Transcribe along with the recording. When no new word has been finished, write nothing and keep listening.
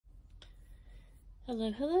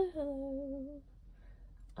Hello, hello, hello.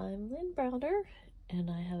 I'm Lynn Browder,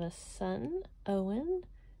 and I have a son, Owen,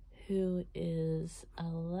 who is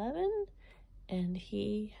 11, and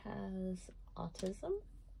he has autism.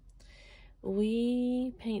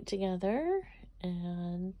 We paint together,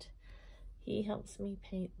 and he helps me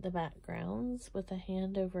paint the backgrounds with a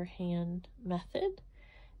hand-over-hand method,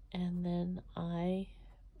 and then I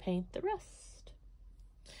paint the rest.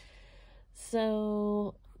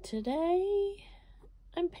 So today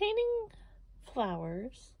I'm painting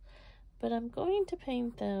flowers, but I'm going to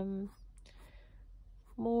paint them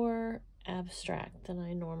more abstract than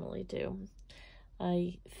I normally do,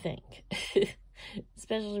 I think.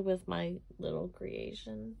 Especially with my little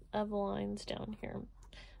creation of lines down here.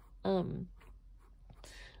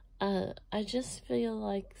 I just feel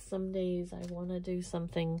like some days I want to do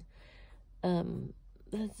something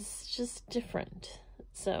that's just different.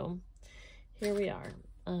 So here we are.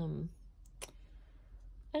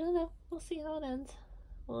 I don't know. We'll see how it ends.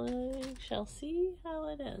 We shall see how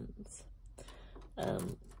it ends.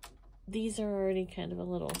 These are already kind of a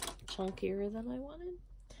little chunkier than I wanted.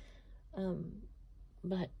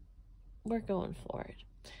 But we're going for it.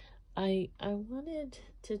 I wanted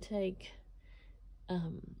to take,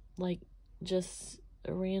 like, just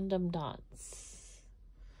random dots,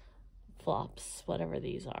 flops, whatever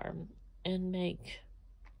these are, and make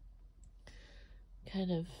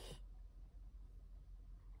kind of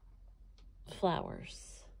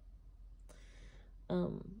flowers.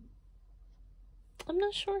 I'm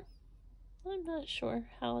not sure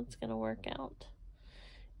how it's gonna work out,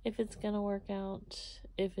 if it's gonna work out,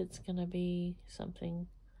 if it's gonna be something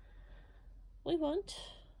we want,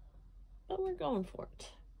 but we're going for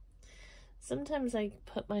it. Sometimes I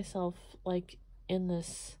put myself like in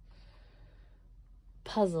this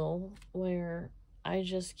puzzle where I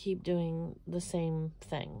just keep doing the same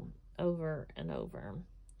thing over and over.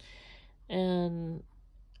 And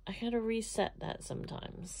I gotta reset that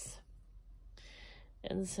sometimes.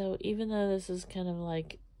 And so even though this is kind of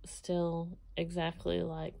like still exactly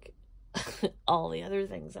like all the other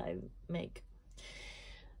things I make,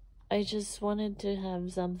 I just wanted to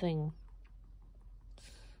have something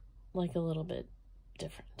like a little bit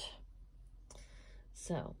different.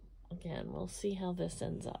 So again, we'll see how this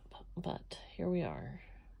ends up, but here we are.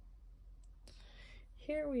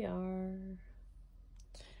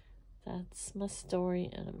 That's my story,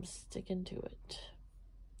 and I'm sticking to it.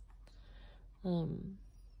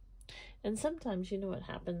 And sometimes, you know, what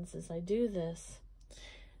happens is I do this,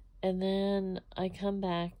 and then I come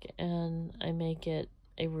back and I make it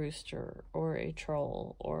a rooster or a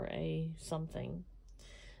troll or a something,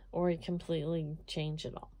 or I completely change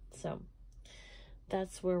it all. So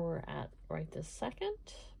that's where we're at right this second.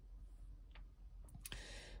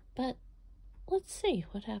 But let's see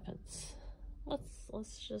what happens.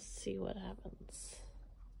 Let's just see what happens.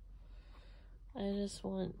 I just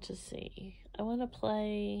want to see. I want to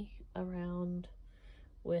play around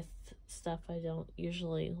with stuff I don't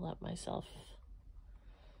usually let myself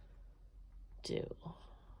do.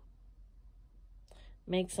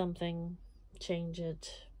 Make something, change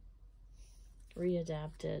it,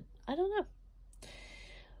 readapt it. I don't know.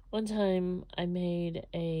 One time I made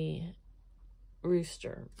a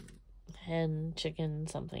rooster, hen, chicken,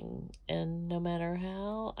 something, and no matter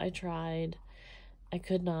how I tried, I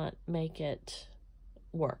could not make it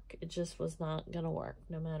work. It just was not gonna work.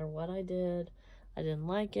 No matter what I did, I didn't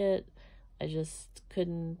like it. I just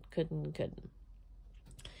couldn't.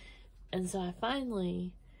 And so I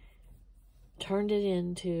finally turned it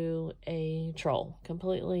into a troll.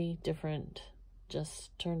 Completely different.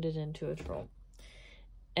 Just turned it into a troll.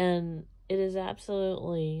 And it is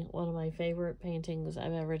absolutely one of my favorite paintings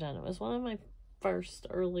I've ever done. It was one of my first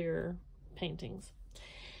earlier paintings.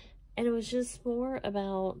 And it was just more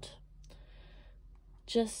about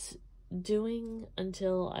just doing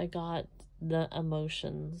until I got the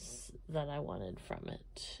emotions that I wanted from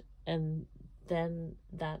it. And then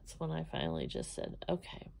that's when I finally just said,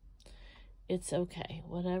 okay, it's okay.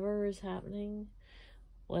 Whatever is happening,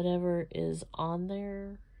 whatever is on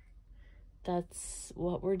there, that's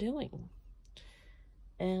what we're doing.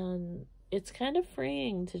 And it's kind of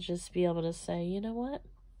freeing to just be able to say, you know what?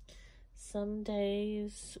 Some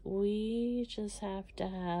days we just have to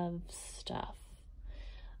have stuff.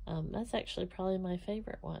 That's actually probably my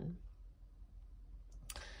favorite one.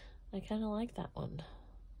 I kind of like that one.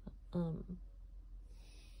 I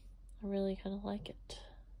really kind of like it.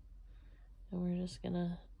 And we're just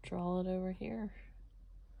gonna draw it over here.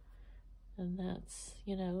 And that's,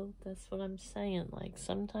 you know, that's what I'm saying. Like,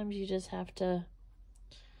 sometimes you just have to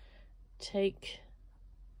take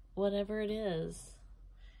whatever it is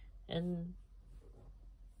and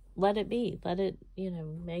let it be. Let it,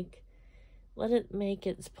 let it make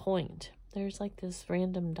its point. There's like this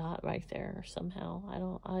random dot right there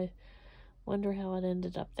somehow. I wonder how it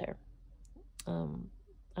ended up there. I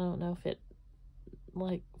don't know if it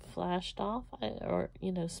like flashed off or,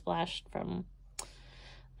 splashed from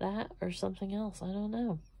that or something else. I don't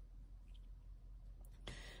know.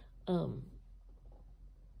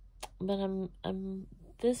 But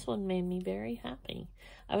this one made me very happy.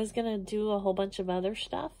 I was gonna do a whole bunch of other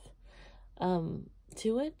stuff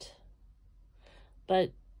to it,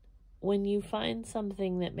 but when you find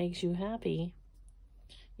something that makes you happy,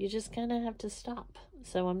 you just kind of have to stop.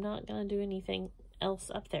 So I'm not gonna do anything else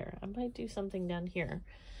up there. I might do something down here.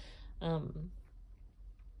 I'm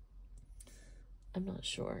not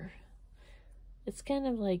sure. It's kind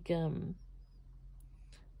of like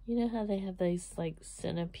you know how they have these like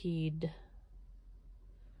centipede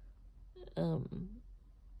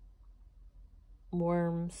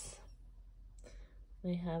worms?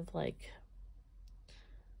 They have like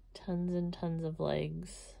tons and tons of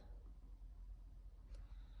legs.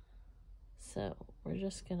 So we're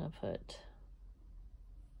just gonna put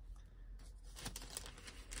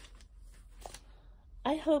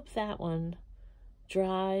I hope that one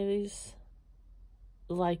dries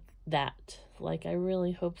like that. Like, I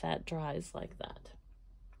really hope that dries like that.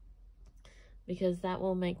 Because that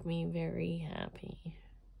will make me very happy.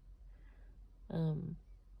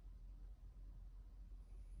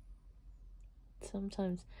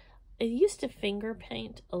 Sometimes, I used to finger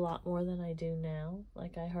paint a lot more than I do now.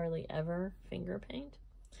 Like, I hardly ever finger paint.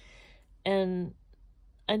 And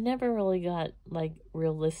I never really got, like,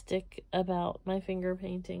 realistic about my finger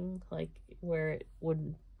painting. Like, where it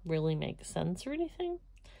would really make sense or anything.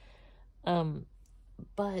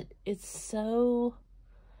 But it's so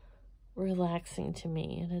relaxing to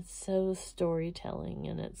me, and it's so storytelling,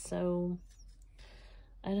 and it's so,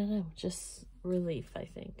 I don't know, just relief, I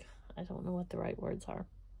think. I don't know what the right words are.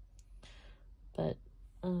 But,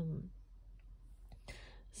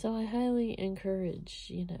 so I highly encourage,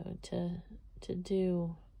 to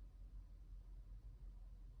do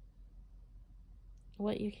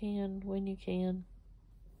what you can, when you can.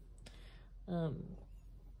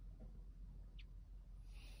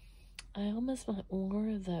 I almost want more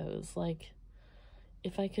of those. Like,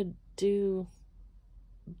 if I could do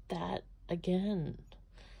that again.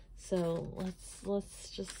 So let's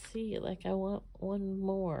just see. Like, I want one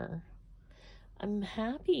more. I'm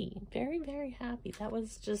happy. Very, very happy. That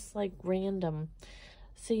was just like random.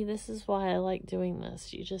 See, this is why I like doing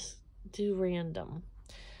this. You just do random.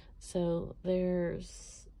 So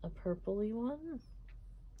there's a purpley one.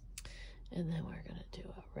 And then we're going to do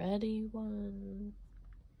a reddy one.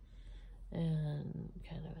 And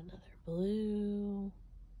kind of another blue,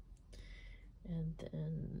 and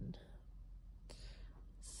then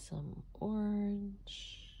some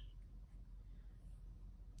orange,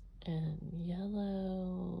 and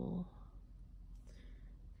yellow,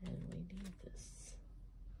 and we need this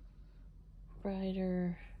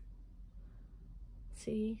brighter.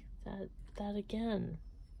 See, that again.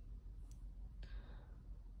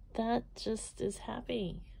 That just is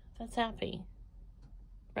happy. That's happy,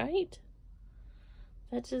 right?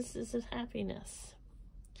 That just is a happiness.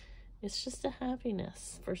 It's just a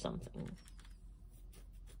happiness for something.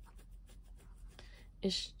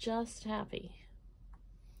 It's just happy.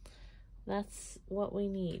 That's what we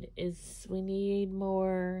need, is we need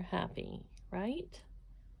more happy, right?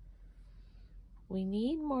 We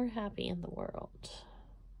need more happy in the world.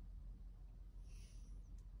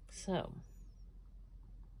 So,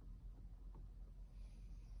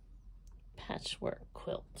 patchwork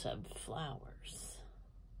quilt of flowers.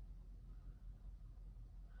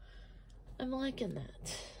 I'm liking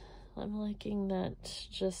that. I'm liking that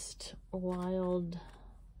just wild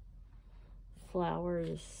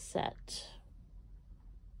flowers set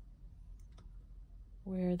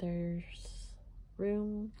where there's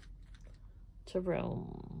room to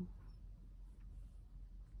roam.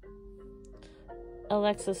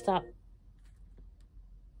 Alexa, stop.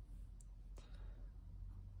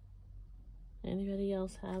 Anybody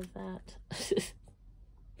else have that?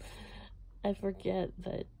 I forget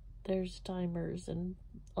that there's timers and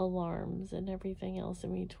alarms and everything else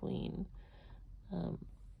in between.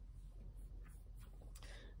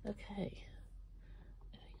 Okay.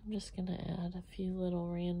 I think I'm just going to add a few little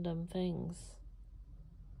random things.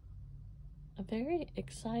 I'm very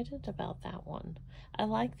excited about that one. I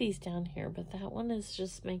like these down here, but that one is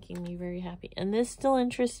just making me very happy. And this still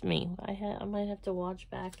interests me. I might have to watch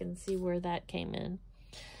back and see where that came in.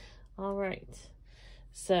 All right.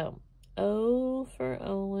 So, O for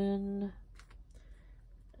Owen.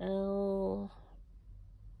 L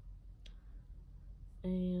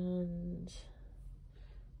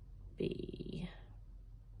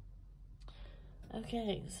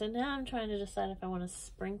Okay, so now I'm trying to decide if I want to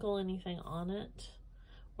sprinkle anything on it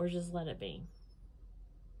or just let it be.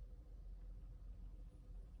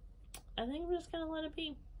 I think I'm just going to let it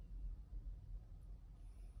be.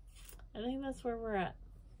 I think that's where we're at.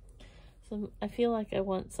 So I feel like I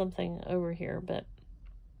want something over here, but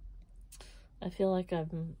I feel like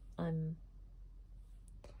I'm kind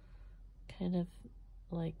of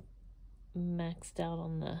like maxed out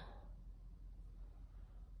on the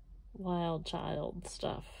wild child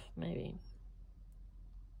stuff, maybe.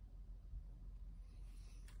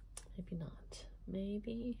 Maybe not.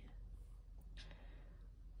 Maybe.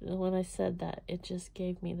 When I said that, it just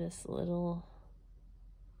gave me this little,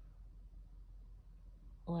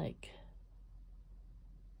 like,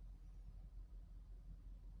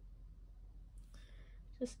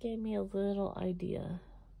 just gave me a little idea.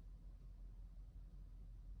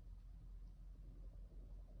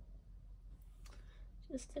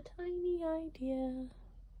 Just a tiny idea.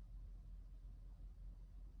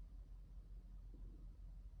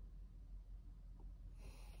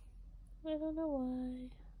 I don't know why,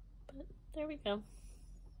 but there we go.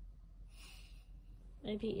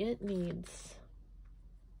 Maybe it needs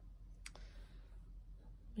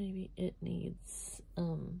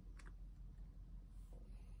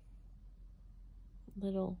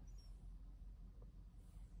little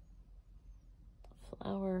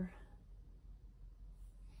flower,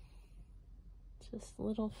 just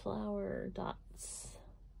little flower dots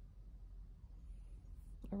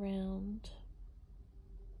around.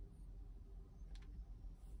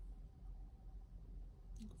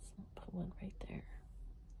 Let's put one right there.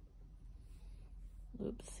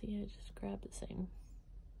 Oops, see, I just grabbed the same.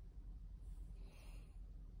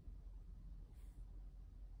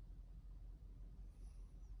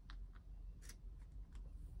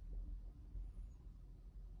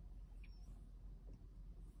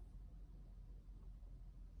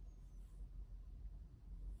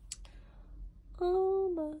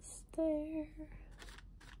 Almost there.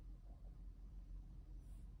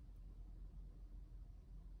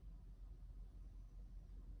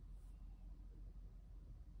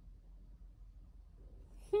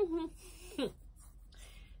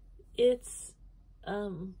 It's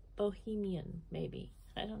bohemian, maybe.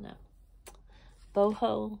 I don't know.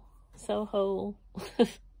 Boho, Soho.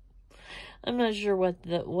 I'm not sure what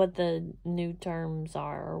the new terms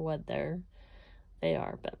are or what they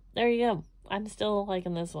are, but there you go. I'm still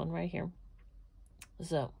liking this one right here.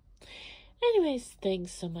 So, anyways,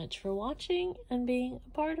 thanks so much for watching and being a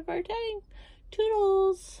part of our day.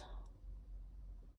 Toodles!